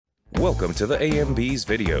Welcome to the AMB's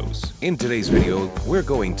videos. In today's video, we're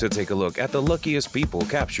going to take a look at the luckiest people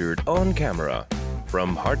captured on camera.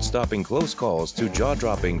 From heart-stopping close calls to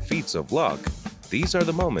jaw-dropping feats of luck, these are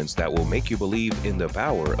the moments that will make you believe in the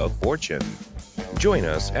power of fortune. Join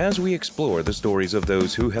us as we explore the stories of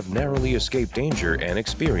those who have narrowly escaped danger and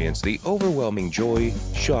experienced the overwhelming joy,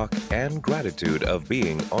 shock, and gratitude of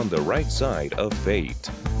being on the right side of fate.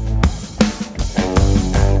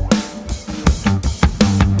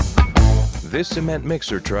 This cement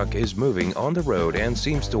mixer truck is moving on the road and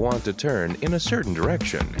seems to want to turn in a certain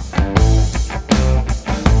direction.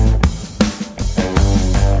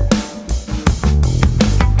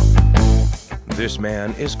 This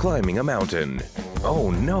man is climbing a mountain.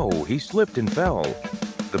 Oh no, he slipped and fell.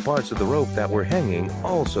 The parts of the rope that were hanging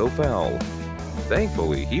also fell.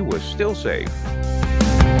 Thankfully, he was still safe.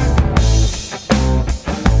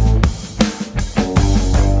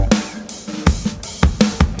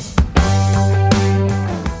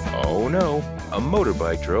 Oh no, a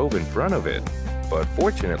motorbike drove in front of it, but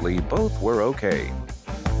fortunately both were okay.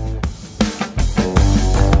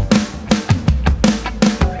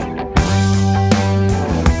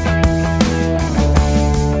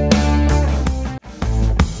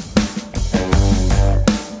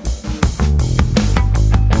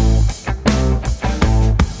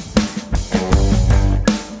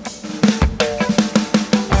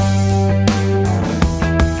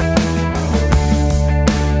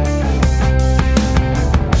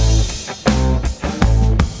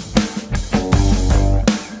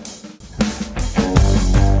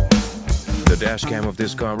 The dash cam of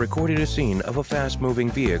this car recorded a scene of a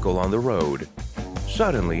fast-moving vehicle on the road,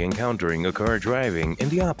 suddenly encountering a car driving in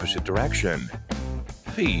the opposite direction.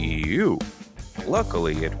 Phew!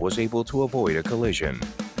 Luckily, it was able to avoid a collision.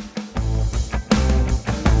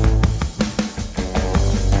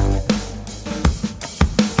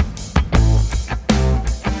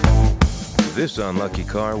 This unlucky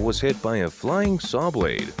car was hit by a flying saw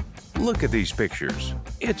blade. Look at these pictures.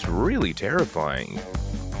 It's really terrifying.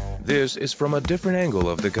 This is from a different angle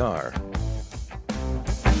of the car.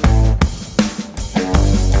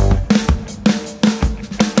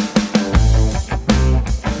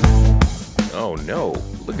 Oh no,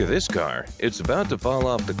 look at this car. It's about to fall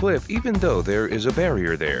off the cliff even though there is a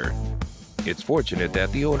barrier there. It's fortunate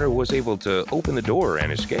that the owner was able to open the door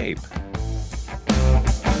and escape.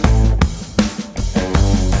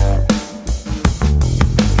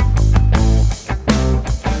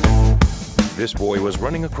 This boy was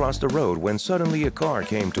running across the road when suddenly a car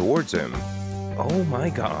came towards him. Oh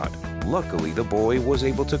my God! Luckily, the boy was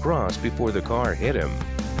able to cross before the car hit him.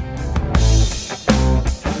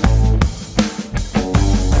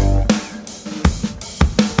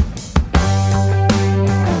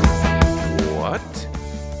 What?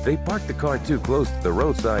 They parked the car too close to the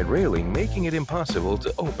roadside railing, making it impossible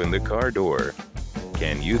to open the car door.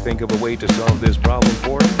 Can you think of a way to solve this problem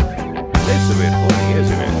for him? It's a bit funny,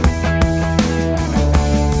 isn't it?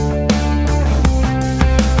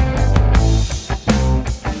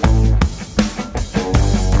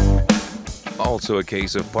 Also a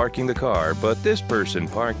case of parking the car, but this person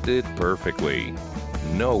parked it perfectly.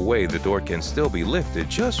 No way the door can still be lifted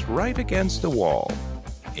just right against the wall.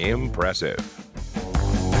 Impressive.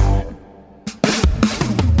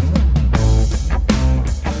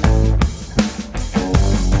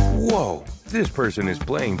 Whoa, this person is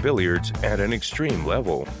playing billiards at an extreme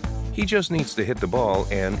level. He just needs to hit the ball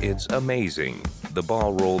and it's amazing. The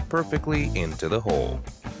ball rolled perfectly into the hole.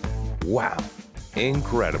 Wow,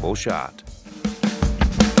 incredible shot.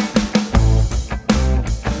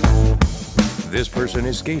 This person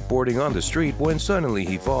is skateboarding on the street when suddenly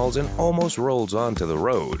he falls and almost rolls onto the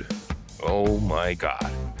road. Oh my God,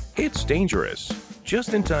 it's dangerous.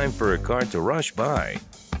 Just in time for a car to rush by.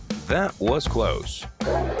 That was close.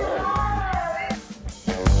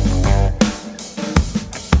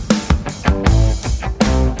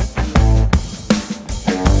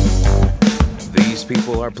 These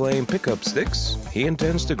people are playing pickup sticks. He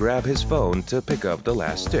intends to grab his phone to pick up the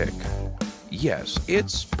last stick. Yes,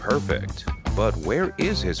 it's perfect. But where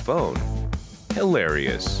is his phone?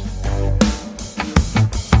 Hilarious.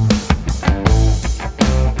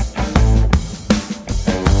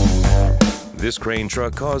 This crane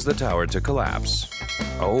truck caused the tower to collapse.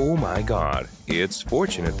 Oh my God, it's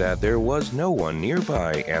fortunate that there was no one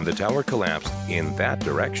nearby and the tower collapsed in that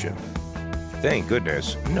direction. Thank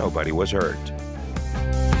goodness nobody was hurt.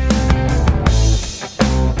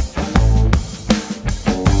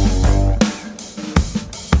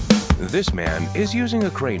 This man is using a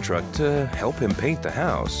crane truck to help him paint the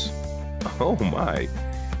house. Oh my,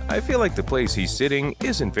 I feel like the place he's sitting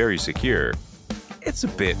isn't very secure. It's a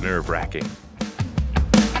bit nerve-wracking.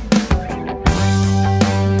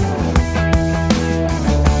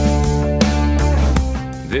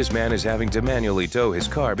 This man is having to manually tow his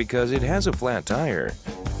car because it has a flat tire.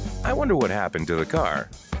 I wonder what happened to the car.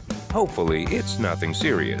 Hopefully, it's nothing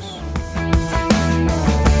serious.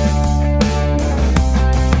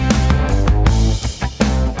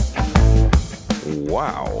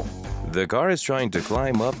 Wow! The car is trying to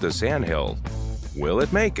climb up the sandhill. Will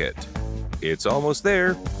it make it? It's almost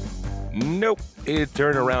there. Nope, it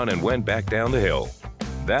turned around and went back down the hill.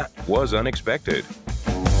 That was unexpected.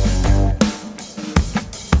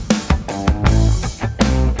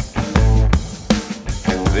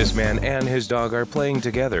 This man and his dog are playing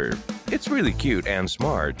together. It's really cute and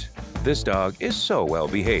smart. This dog is so well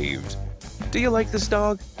behaved. Do you like this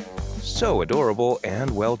dog? So adorable and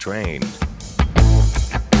well trained.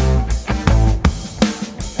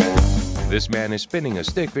 This man is spinning a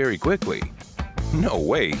stick very quickly. No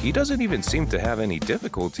way, he doesn't even seem to have any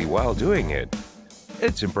difficulty while doing it.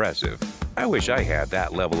 It's impressive. I wish I had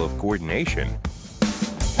that level of coordination.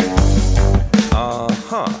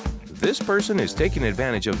 This person is taking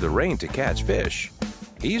advantage of the rain to catch fish.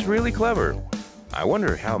 He's really clever. I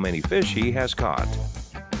wonder how many fish he has caught.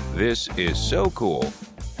 This is so cool.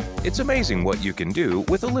 It's amazing what you can do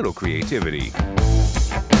with a little creativity.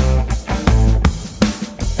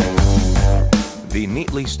 The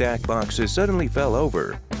neatly stacked boxes suddenly fell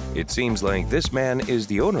over. It seems like this man is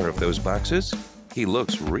the owner of those boxes. He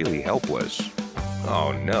looks really helpless.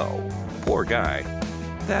 Oh no, poor guy.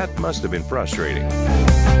 That must have been frustrating.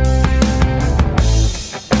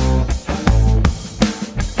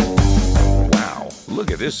 Wow,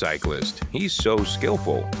 look at this cyclist. He's so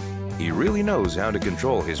skillful. He really knows how to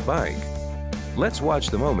control his bike. Let's watch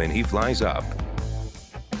the moment he flies up.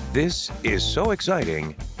 This is so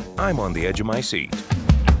exciting. I'm on the edge of my seat.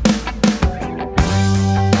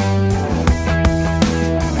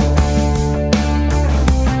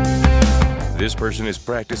 This person is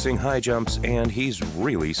practicing high jumps and he's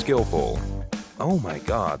really skillful. Oh my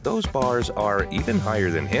God, those bars are even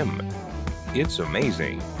higher than him. It's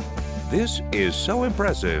amazing. This is so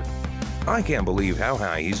impressive. I can't believe how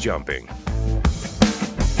high he's jumping.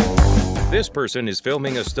 This person is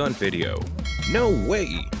filming a stunt video. No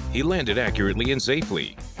way! He landed accurately and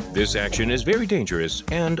safely. This action is very dangerous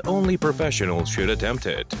and only professionals should attempt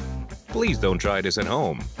it. Please don't try this at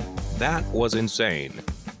home. That was insane.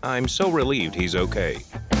 I'm so relieved he's okay.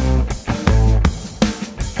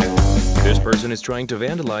 This person is trying to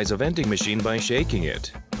vandalize a vending machine by shaking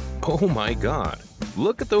it. Oh my God,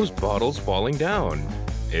 look at those bottles falling down.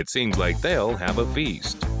 It seems like they'll have a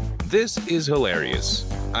feast. This is hilarious.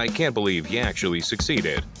 I can't believe he actually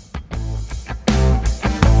succeeded.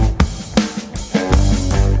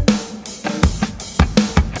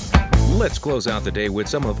 Let's close out the day with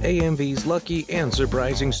some of AMV's lucky and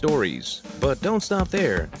surprising stories. But don't stop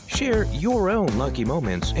there. Share your own lucky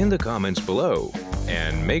moments in the comments below.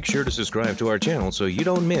 And make sure to subscribe to our channel so you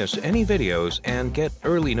don't miss any videos and get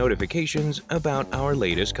early notifications about our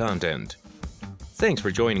latest content. Thanks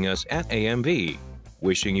for joining us at AMV.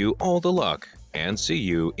 Wishing you all the luck and see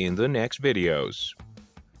you in the next videos.